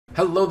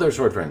Hello there,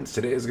 sword friends.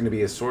 Today is going to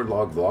be a sword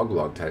log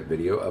vlog type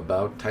video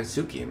about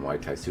Thaitsuki. And why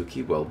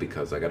Thaitsuki? Well,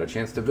 because I got a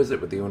chance to visit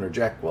with the owner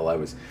Jack while I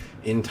was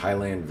in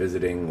Thailand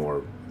visiting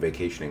or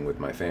vacationing with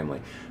my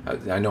family.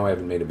 I know I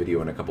haven't made a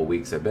video in a couple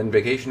weeks. I've been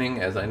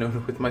vacationing, as I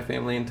noted, with my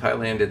family in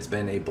Thailand. It's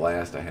been a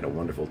blast. I had a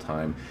wonderful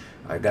time.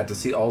 I got to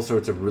see all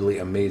sorts of really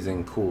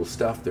amazing, cool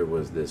stuff. There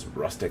was this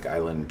rustic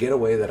island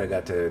getaway that I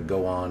got to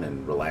go on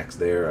and relax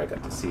there. I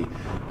got to see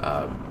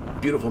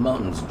beautiful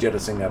mountains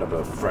jettisoning out of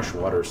a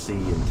freshwater sea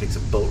and take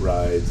some boat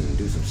rides and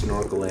do some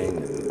snorkeling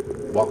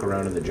and walk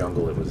around in the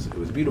jungle. It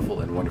was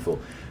beautiful and wonderful.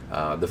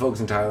 The folks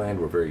in Thailand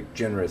were very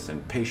generous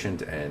and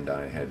patient, and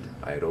I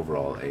had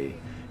overall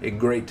a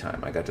great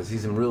time. I got to see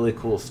some really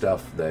cool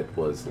stuff that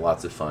was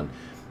lots of fun.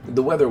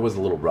 The weather was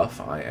a little rough.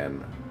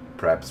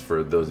 Perhaps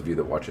for those of you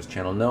that watch this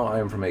channel know, I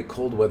am from a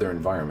cold weather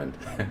environment.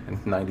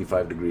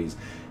 95 degrees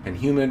and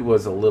humid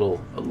was a little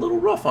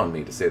rough on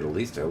me, to say the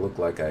least. I looked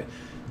like I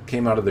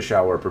came out of the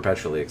shower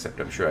perpetually, except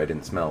I'm sure I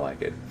didn't smell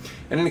like it.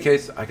 In any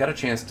case, I got a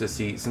chance to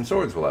see some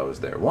swords while I was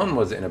there. One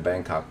was in a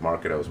Bangkok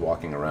market. I was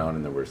walking around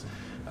and there was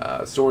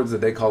swords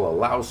that they call a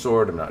Lao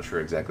sword. I'm not sure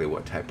exactly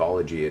what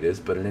typology it is,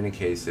 but in any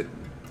case,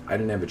 I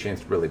didn't have a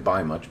chance to really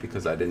buy much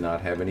because I did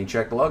not have any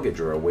checked luggage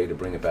or a way to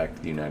bring it back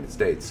to the United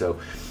States. So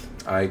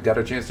I got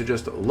a chance to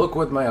just look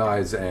with my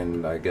eyes,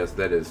 and I guess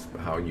that is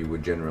how you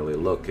would generally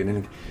look. And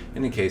in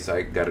any case,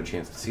 I got a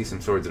chance to see some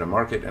swords in a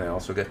market, and I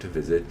also got to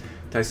visit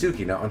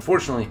Thaitsuki. Now,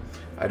 unfortunately,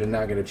 I did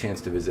not get a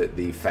chance to visit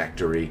the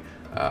factory.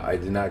 I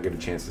did not get a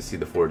chance to see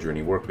the forge or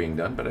any work being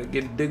done, but I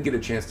did get a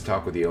chance to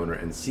talk with the owner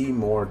and see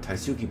more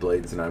Thaitsuki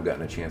blades than I've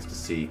gotten a chance to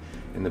see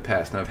in the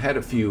past. Now, I've had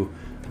a few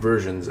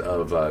versions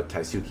of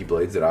Thaitsuki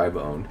blades that I've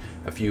owned,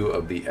 a few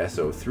of the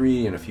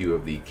SO3 and a few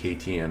of the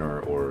KTN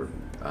or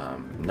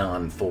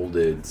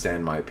non-folded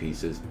Sanmai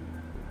pieces,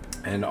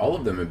 and all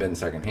of them have been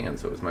secondhand,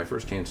 so it was my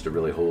first chance to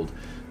really hold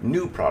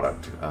new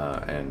product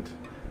and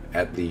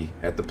at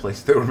the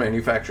place they were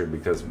manufactured,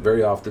 because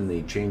very often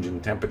the change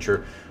in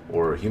temperature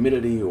or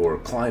humidity or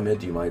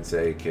climate, you might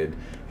say, could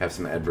have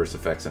some adverse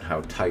effects on how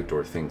tight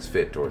or things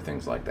fit or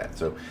things like that.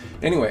 So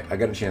anyway, I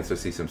got a chance to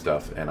see some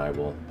stuff, and I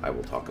will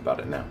talk about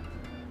it now.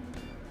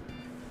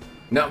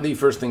 Now, the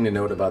first thing to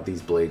note about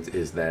these blades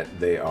is that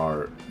they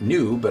are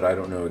new, but I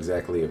don't know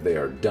exactly if they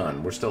are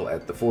done. We're still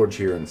at the forge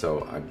here, and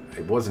so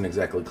it wasn't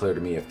exactly clear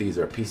to me if these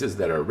are pieces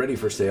that are ready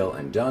for sale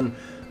and done,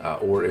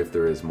 or if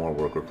there is more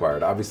work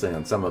required. Obviously,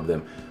 on some of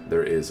them,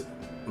 there is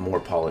more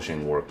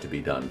polishing work to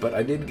be done. But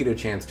I did get a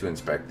chance to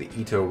inspect the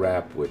Ito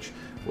wrap, which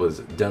was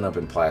done up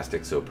in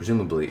plastic, so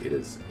presumably it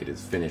is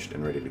finished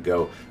and ready to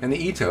go. And the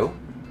Ito,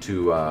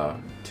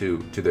 to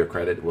their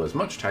credit, was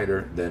much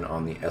tighter than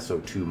on the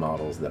SO2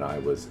 models that I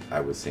was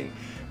seeing.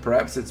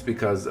 Perhaps it's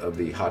because of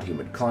the hot,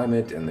 humid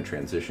climate and the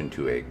transition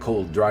to a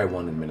cold, dry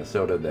one in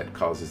Minnesota that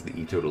causes the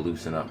Ito to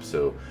loosen up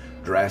so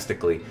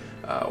drastically,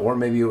 or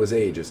maybe it was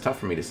age. It's tough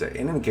for me to say.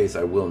 In any case,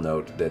 I will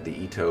note that the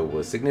Ito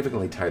was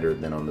significantly tighter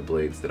than on the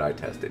blades that I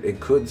tested. It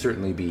could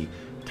certainly be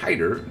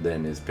tighter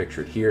than is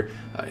pictured here.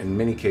 In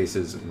many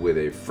cases, with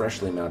a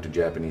freshly mounted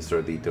Japanese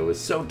sword, the Ito is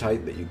so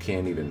tight that you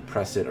can't even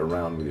press it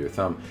around with your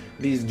thumb.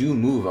 These do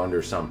move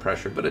under some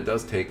pressure, but it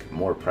does take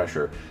more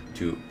pressure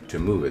to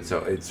move it. So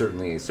it's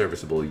certainly a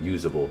serviceable,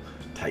 usable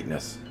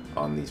tightness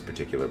on these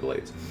particular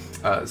blades.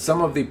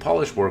 Some of the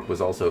polish work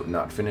was also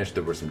not finished.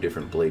 There were some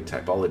different blade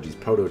typologies,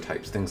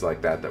 prototypes, things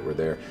like that were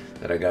there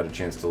that I got a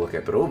chance to look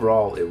at. But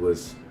overall, it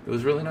was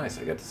really nice.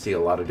 I got to see a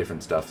lot of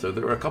different stuff. So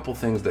there were a couple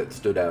things that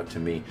stood out to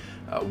me.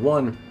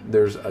 One,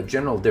 there's a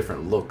general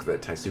different look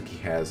that Thaitsuki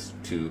has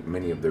to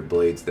many of their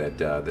blades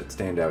that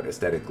stand out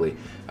aesthetically.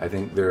 I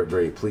think they're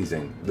very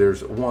pleasing.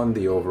 There's one,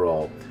 the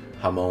overall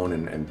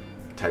hamon and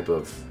type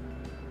of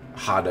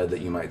hada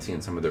that you might see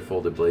in some of their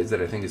folded blades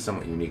that I think is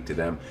somewhat unique to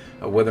them.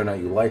 Whether or not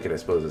you like it, I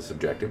suppose, is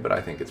subjective, but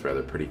I think it's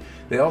rather pretty.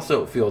 They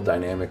also feel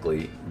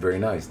dynamically very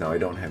nice. Now, I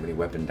don't have any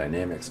weapon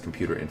dynamics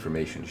computer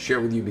information to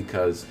share with you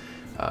because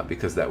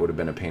that would have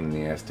been a pain in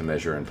the ass to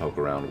measure and poke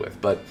around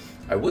with. But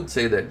I would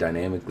say that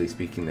dynamically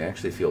speaking, they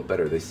actually feel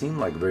better. They seem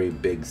like very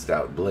big,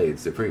 stout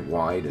blades. They're very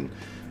wide and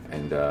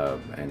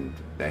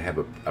they have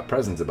a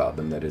presence about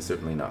them that is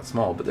certainly not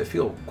small, but they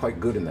feel quite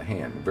good in the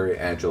hand, very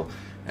agile,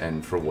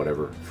 and for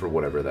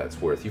whatever that's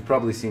worth. You've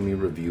probably seen me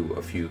review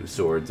a few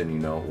swords, and you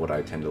know what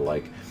I tend to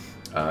like.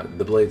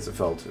 The blades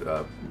felt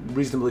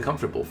reasonably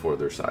comfortable for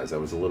their size. I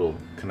was a little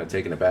kind of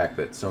taken aback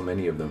that so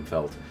many of them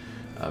felt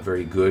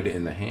very good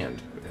in the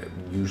hand.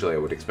 Usually I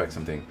would expect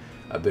something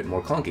a bit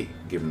more clunky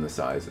given the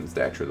size and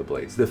stature of the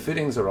blades. The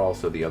fittings are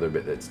also the other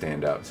bit that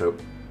stand out. So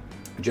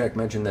Jack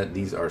mentioned that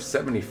these are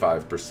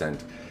 75%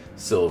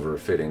 silver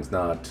fittings,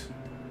 not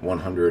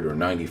 100 or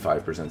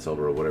 95%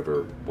 silver or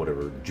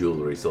whatever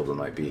jewelry silver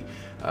might be,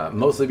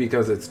 mostly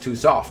because it's too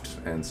soft,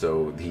 and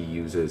so he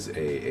uses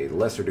a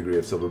lesser degree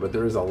of silver, but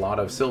there is a lot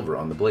of silver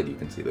on the blade. You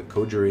can see the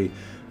kojiri,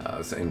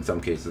 in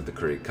some cases the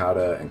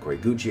kurikata and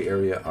koiguchi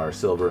area are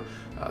silver.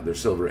 There's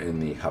silver in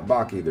the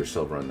habaki, there's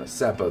silver on the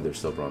seppa, there's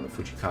silver on the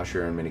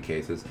fuchikashira in many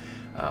cases.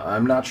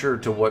 I'm not sure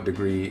to what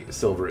degree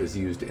silver is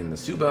used in the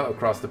Suba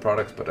across the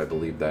products, but I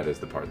believe that is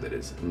the part that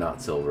is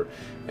not silver.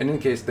 And in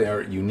case they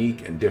are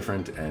unique and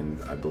different,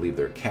 and I believe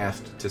they're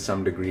cast to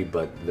some degree,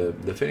 but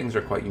the fittings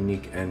are quite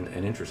unique and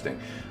interesting.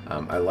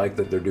 I like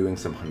that they're doing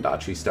some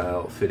Hondachi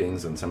style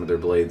fittings on some of their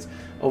blades.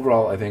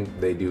 Overall, I think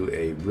they do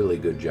a really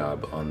good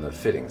job on the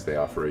fittings. They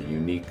offer a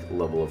unique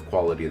level of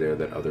quality there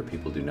that other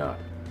people do not.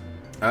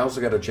 I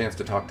also got a chance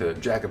to talk to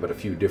Jack about a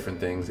few different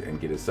things and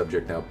get his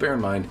subject. Now, bear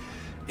in mind,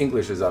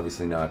 English is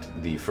obviously not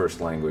the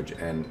first language,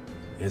 and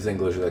his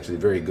English is actually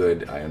very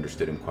good. I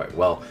understood him quite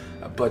well,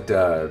 but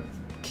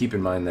keep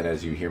in mind that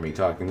as you hear me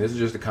talking, this is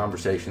just a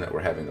conversation that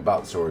we're having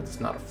about swords. It's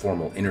not a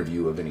formal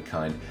interview of any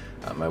kind.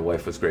 My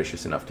wife was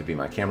gracious enough to be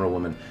my camera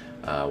woman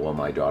while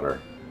my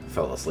daughter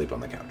fell asleep on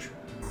the couch.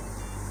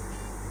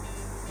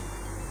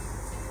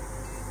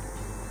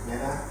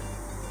 Yeah.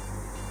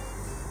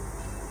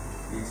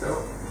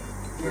 So,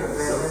 your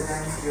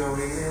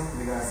review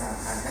because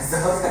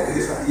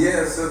I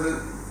yeah, so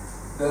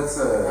that's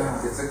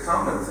it's a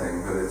common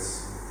thing, but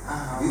it's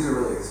these are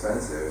really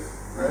expensive,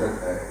 right?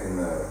 In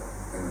the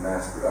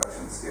mass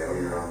production scale,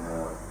 you're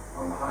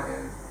on the high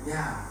end.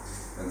 Yeah.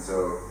 And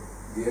so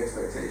the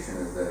expectation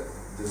is that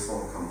this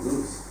won't come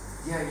loose.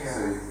 Yeah, yeah. So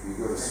you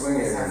go to swing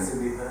it, it has to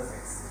be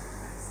perfect.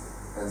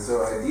 And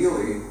so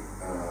ideally,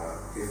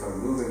 if I'm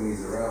moving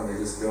these around,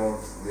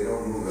 they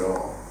don't move at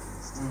all.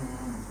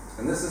 Mm-hmm.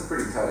 And this is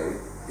pretty tight.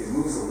 It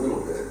moves a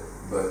little bit,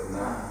 but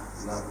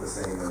not the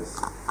same as.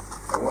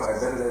 I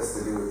bet it has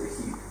to do with the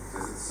heat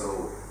because it's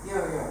so.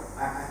 Yeah, yeah.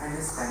 I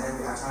understand that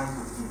we are trying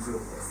to improve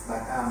this,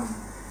 but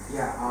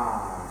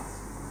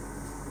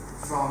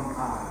from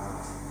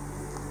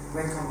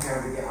when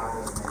compared with the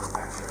other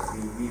manufacturers,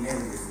 we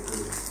never use the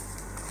glue.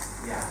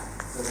 Yeah,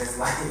 so that's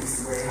why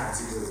it's very hard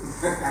to do.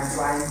 I'm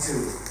trying to,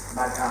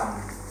 but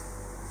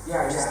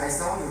I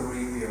saw your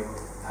review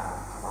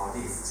about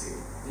this too.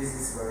 This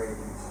is very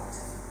important.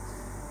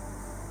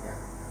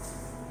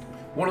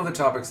 One of the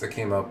topics that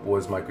came up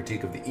was my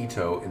critique of the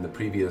Ito in the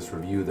previous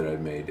review that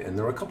I'd made, and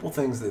there were a couple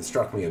things that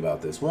struck me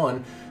about this.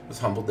 One, I was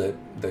humbled that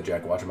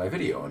Jack watched my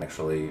video and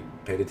actually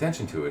paid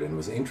attention to it and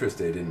was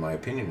interested in my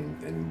opinion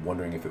and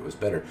wondering if it was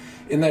better.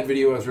 In that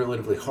video, I was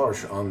relatively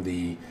harsh on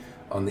the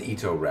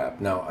Ito wrap.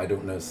 Now, I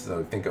don't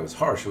necessarily think I was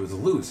harsh, it was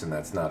loose, and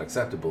that's not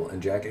acceptable,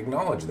 and Jack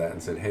acknowledged that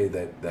and said, hey,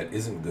 that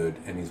isn't good,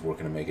 and he's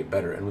working to make it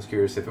better, and was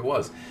curious if it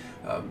was.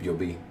 You'll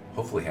be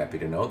hopefully happy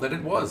to know that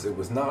it was. It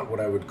was not what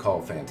I would call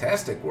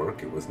fantastic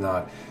work. It was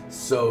not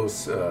so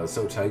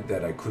tight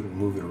that I couldn't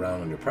move it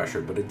around under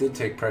pressure, but it did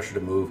take pressure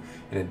to move,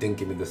 and it didn't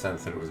give me the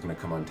sense that it was going to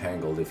come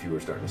untangled if you were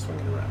starting to swing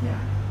it around. Yeah,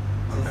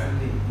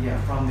 definitely. Yeah,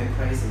 from the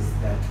crisis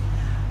that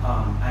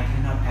I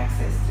cannot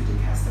access to the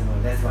customer.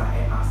 That's why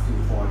I asked you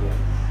for the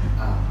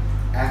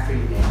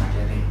affiliate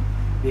marketing,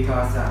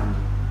 because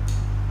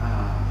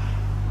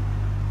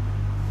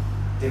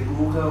the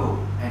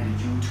Google and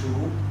the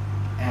YouTube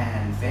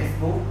and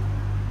Facebook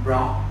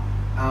block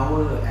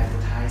our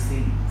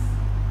advertising.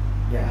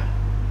 Yeah,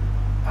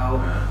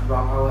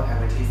 block our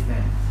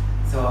advertisement.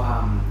 So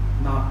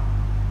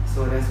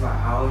so that's why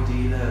our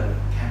dealer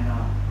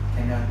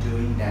cannot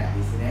doing that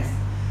business.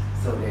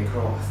 So they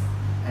close,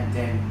 and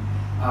then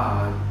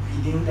we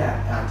knew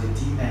that the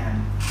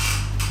demand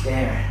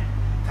there,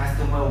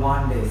 customer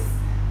want this,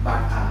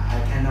 but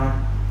I cannot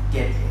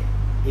get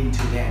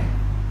into them.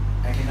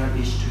 I cannot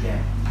reach to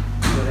them.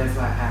 So that's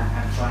why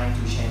I'm trying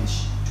to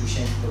change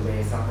the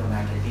ways of the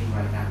marketing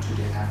right now to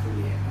the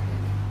affiliate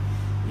marketing.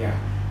 Yeah,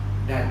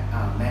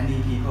 that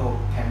many people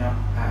cannot,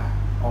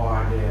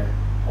 or the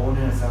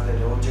owners of the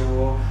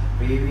dojo,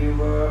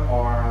 reviewer,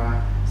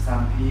 or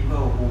some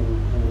people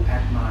who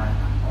admire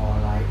or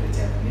like the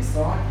Japanese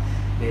sword,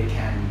 they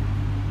can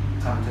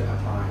come to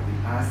apply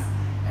with us,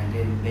 and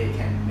then they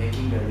can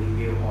making the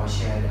review or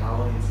share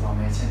our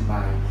information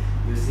by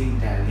using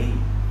their link.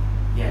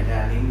 Yeah,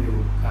 their link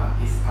will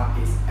is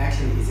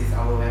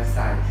our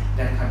website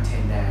that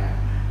contain their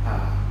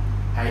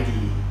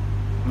ID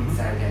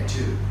inside there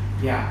too.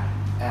 Yeah,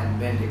 and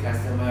when the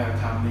customer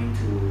coming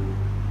to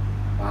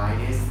buy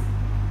this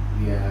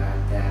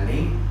via their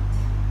link,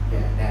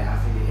 yeah, their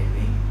affiliate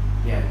link,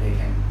 yeah, they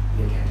can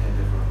turn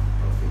the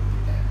profit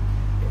with that.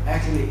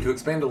 Actually, to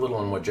expand a little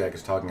on what Jack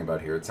is talking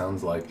about here, it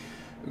sounds like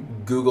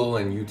Google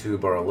and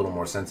YouTube are a little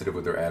more sensitive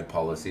with their ad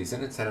policies,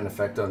 and it's had an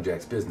effect on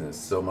Jack's business,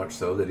 so much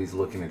so that he's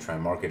looking to try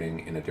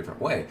marketing in a different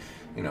way.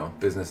 You know,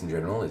 business in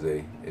general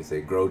is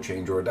a grow,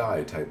 change, or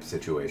die type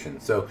situation.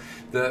 So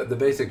the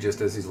basic gist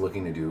is he's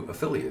looking to do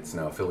affiliates.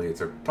 Now, affiliates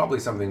are probably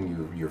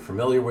something you're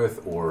familiar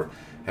with or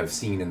have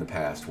seen in the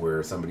past,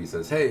 where somebody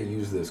says, hey,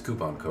 use this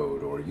coupon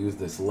code or use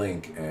this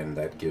link, and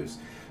that gives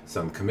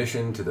some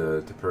commission to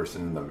the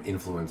person, the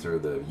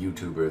influencer, the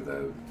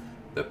YouTuber,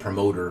 the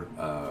promoter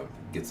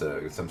gets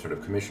some sort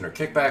of commission or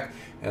kickback,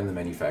 and the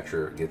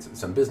manufacturer gets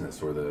some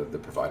business, or the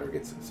provider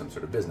gets some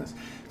sort of business.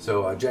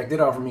 So Jack did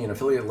offer me an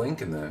affiliate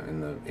link in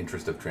the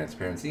interest of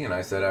transparency, and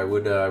I said I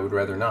would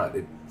rather not.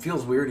 It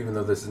feels weird, even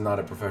though this is not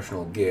a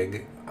professional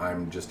gig.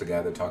 I'm just a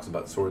guy that talks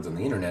about swords on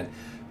the internet.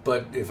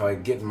 But if I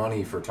get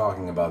money for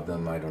talking about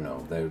them, I don't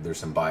know. There's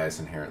some bias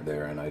inherent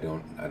there, and I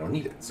don't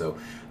need it. So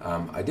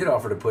I did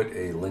offer to put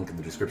a link in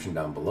the description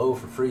down below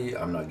for free.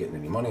 I'm not getting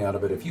any money out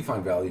of it. If you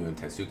find value in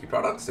Thaitsuki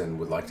products and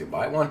would like to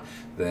buy one,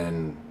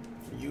 then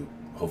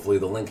hopefully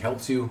the link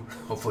helps you.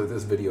 Hopefully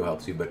this video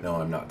helps you. But no,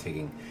 I'm not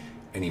taking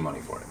any money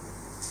for it.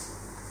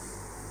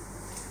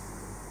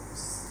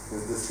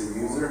 Is this the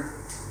user?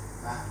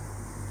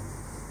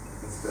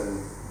 It's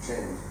been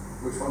changed.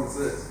 Which one is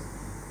this?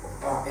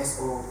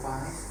 SO5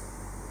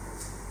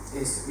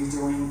 is we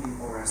doing in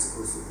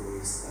Orasico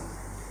Superista.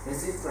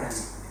 It's different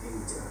in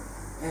the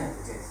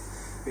okay.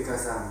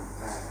 Because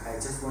I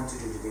just want to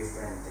do the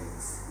different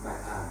things, but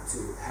to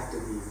have to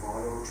be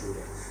followed through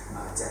the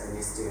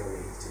Japanese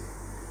theory too.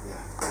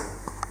 Yeah.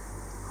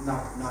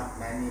 Not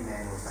many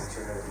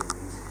manufacturers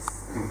doing this.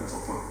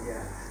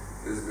 Yeah.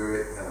 It's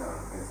very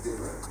it's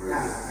different. Very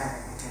yeah,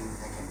 different.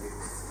 I can do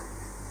this.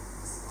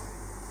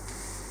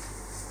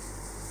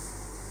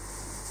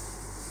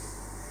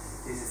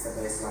 This is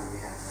the best one we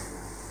have right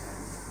now,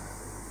 and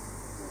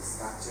the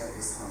structure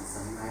is on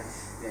some night.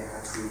 There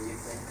are 3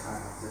 different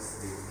kinds of the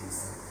steel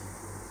inside.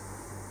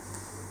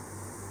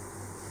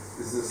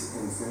 Is this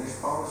in finish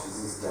polish?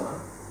 Is this done?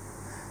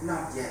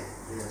 Not yet,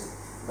 really.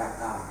 But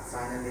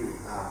finally,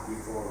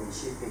 before we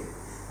ship it,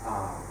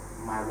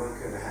 my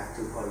worker have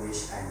to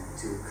polish and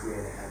to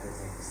create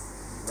everything.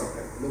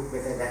 Look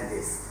better than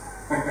this.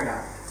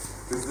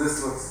 Because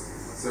this looks.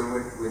 So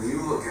when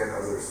you look at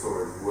other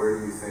swords, where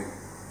do you think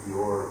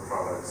your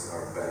products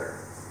are better?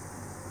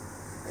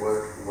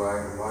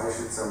 Why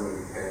should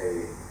somebody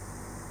pay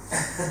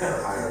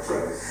a higher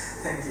price?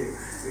 Thank you.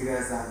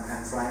 Because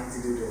I'm trying to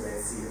do the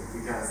best here.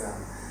 Because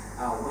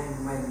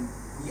when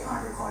we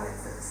are the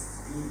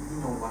collectors, we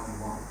know what we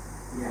want.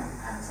 Yeah,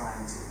 I'm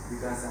trying to.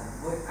 Because I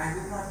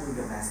will not do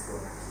the mass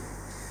product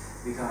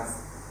here. Because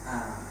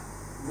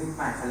with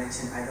my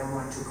collection, I don't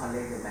want to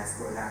collect the mass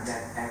product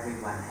that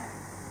everyone has.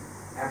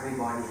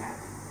 Everybody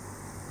has.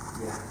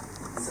 Yeah.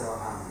 So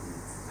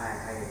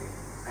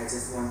I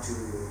just want to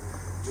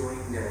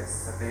doing the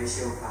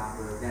special part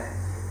that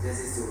this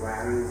is the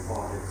value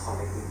for the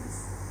collectors.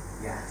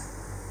 Yeah.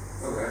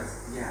 Okay.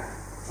 Yeah,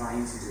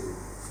 trying to do.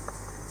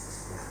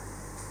 Yeah.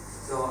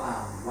 So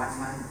 1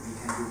 month we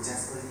can do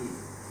just only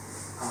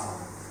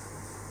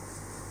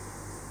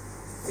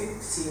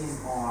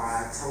 15 or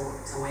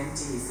 20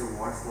 is the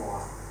word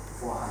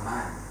for a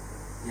month.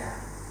 Yeah.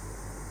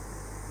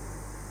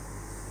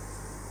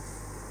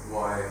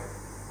 Why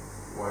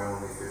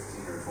only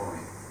 15 or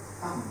 20?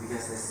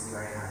 Because it's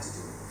very hard to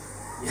do.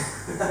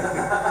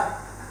 Yeah.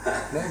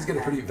 Now he's got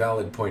a pretty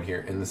valid point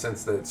here in the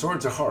sense that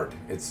swords are hard.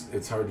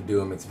 It's hard to do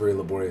them. It's a very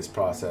laborious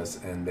process,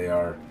 and they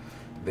are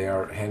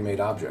handmade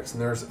objects.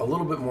 And there's a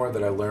little bit more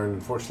that I learned.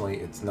 Unfortunately,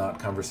 it's not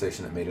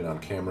conversation that made it on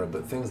camera,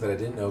 but things that I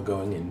didn't know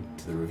going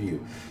into the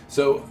review.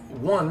 So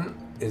one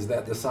is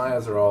that the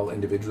sayas are all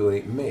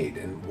individually made.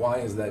 And why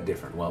is that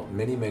different? Well,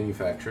 many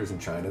manufacturers in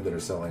China that are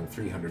selling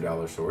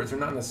 $300 swords, or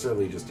not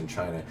necessarily just in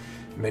China,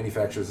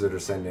 manufacturers that are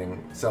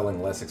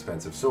selling less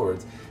expensive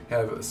swords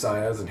have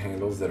sayas and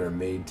handles that are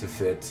made to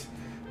fit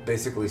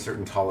basically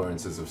certain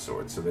tolerances of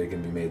swords. So they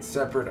can be made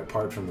separate,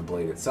 apart from the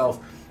blade itself.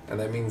 And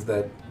that means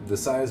that the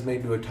saya is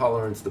made to a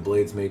tolerance, the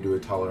blade's made to a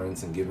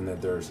tolerance, and given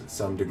that there's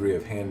some degree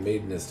of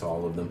handmadeness to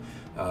all of them,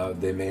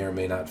 they may or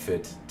may not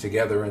fit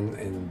together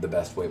in the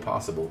best way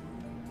possible.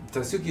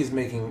 Thaitsuki is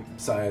making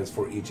sayas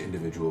for each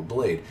individual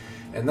blade,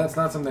 and that's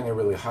not something I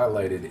really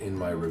highlighted in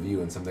my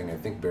review, and something I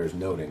think bears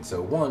noting.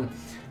 So one,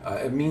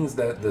 it means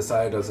that the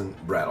saya doesn't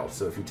rattle.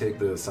 So if you take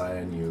the saya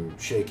and you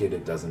shake it,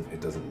 it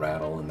doesn't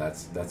rattle, and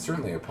that's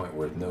certainly a point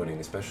worth noting,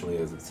 especially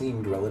as it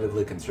seemed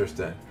relatively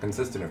consistent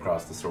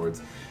across the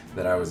swords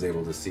that I was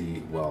able to see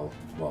while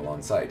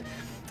on site.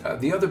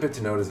 The other bit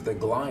to note is that they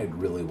glide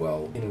really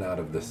well in and out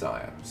of the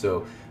saya.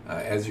 So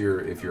if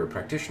you're a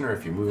practitioner,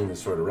 if you're moving the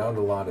sword around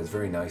a lot, it's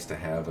very nice to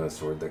have a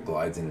sword that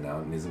glides in and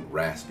out and isn't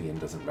raspy and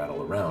doesn't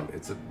rattle around.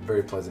 It's a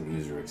very pleasant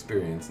user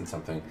experience, and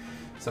something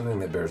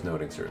that bears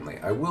noting, certainly.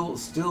 I will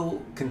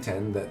still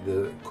contend that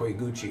the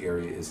koiguchi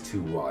area is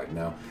too wide.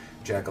 Now,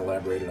 Jack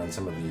elaborated on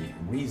some of the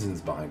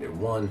reasons behind it.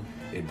 One,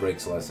 it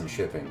breaks less in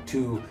shipping.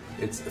 Two,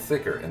 it's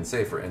thicker and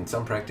safer, and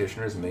some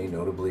practitioners may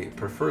notably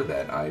prefer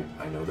that. I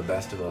know the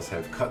best of us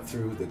have cut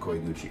through the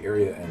koiguchi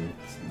area and,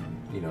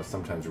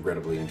 sometimes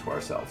regrettably into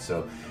ourselves.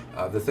 So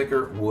the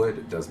thicker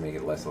wood does make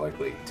it less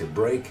likely to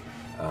break,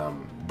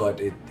 but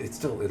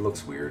it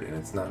looks weird, and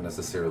it's not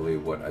necessarily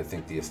what I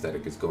think the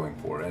aesthetic is going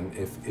for. And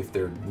if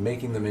they're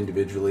making them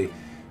individually,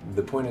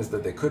 the point is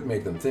that they could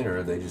make them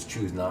thinner, they just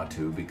choose not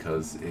to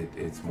because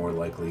it's more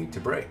likely to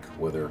break,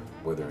 whether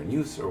in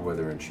use or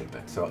whether in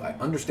shipping. So I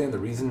understand the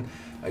reason,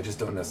 I just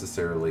don't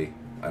necessarily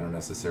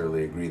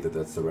agree that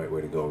that's the right way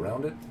to go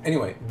around it.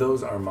 Anyway,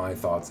 those are my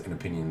thoughts and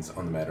opinions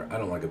on the matter. I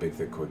don't like a big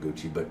thick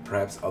koiguchi, but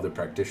perhaps other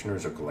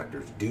practitioners or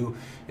collectors do.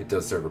 It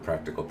does serve a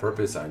practical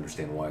purpose. I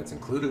understand why it's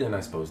included, and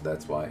I suppose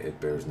that's why it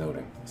bears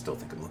noting. I still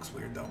think it looks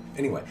weird though.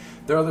 Anyway,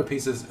 there are other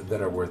pieces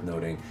that are worth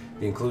noting.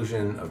 The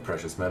inclusion of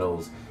precious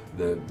metals,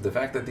 the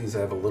fact that these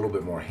have a little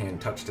bit more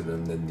hand touch to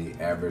them than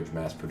the average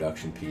mass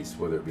production piece,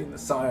 whether it be in the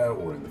saya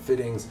or in the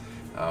fittings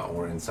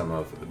or in some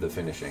of the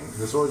finishing.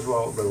 The swords were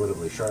all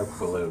relatively sharp,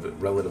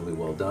 relatively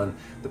well done.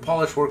 The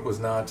polish work was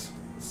not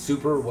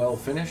super well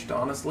finished,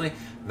 honestly,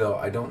 though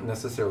I don't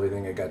necessarily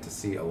think I got to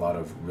see a lot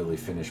of really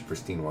finished,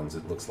 pristine ones.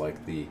 It looks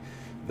like the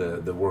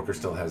worker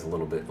still has a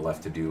little bit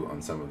left to do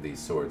on some of these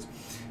swords.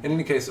 In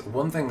any case,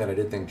 one thing that I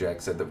did think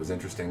Jack said that was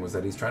interesting was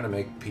that he's trying to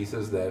make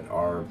pieces that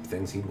are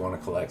things he'd want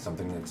to collect,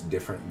 something that's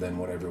different than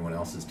what everyone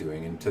else is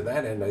doing. And to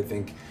that end, I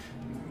think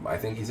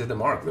he's hit the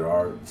mark. There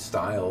are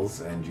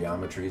styles and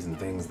geometries and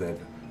things that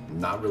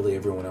not really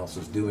everyone else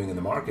is doing in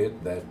the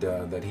market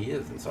that he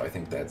is, and so I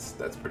think that's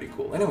pretty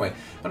cool. Anyway,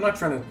 I'm not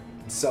trying to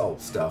sell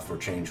stuff or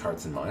change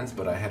hearts and minds,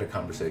 but I had a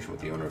conversation with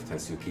the owner of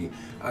Thaitsuki.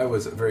 I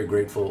was very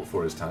grateful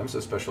for his time, so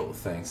special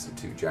thanks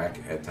to Jack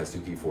at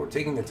Thaitsuki for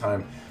taking the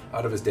time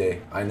out of his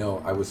day. I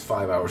know I was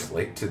 5 hours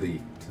late to the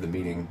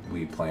meeting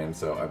we planned,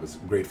 so I was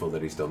grateful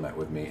that he still met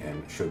with me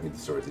and showed me the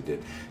swords he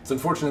did. It's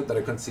unfortunate that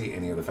I couldn't see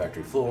any of the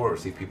factory floor or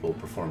see people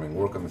performing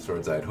work on the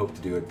swords. I had hoped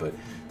to do it, but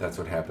that's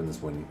what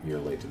happens when you're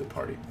late to the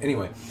party.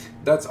 Anyway,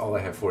 that's all I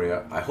have for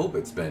you. I hope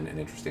it's been an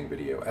interesting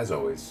video. As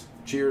always,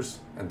 cheers,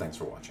 and thanks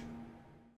for watching.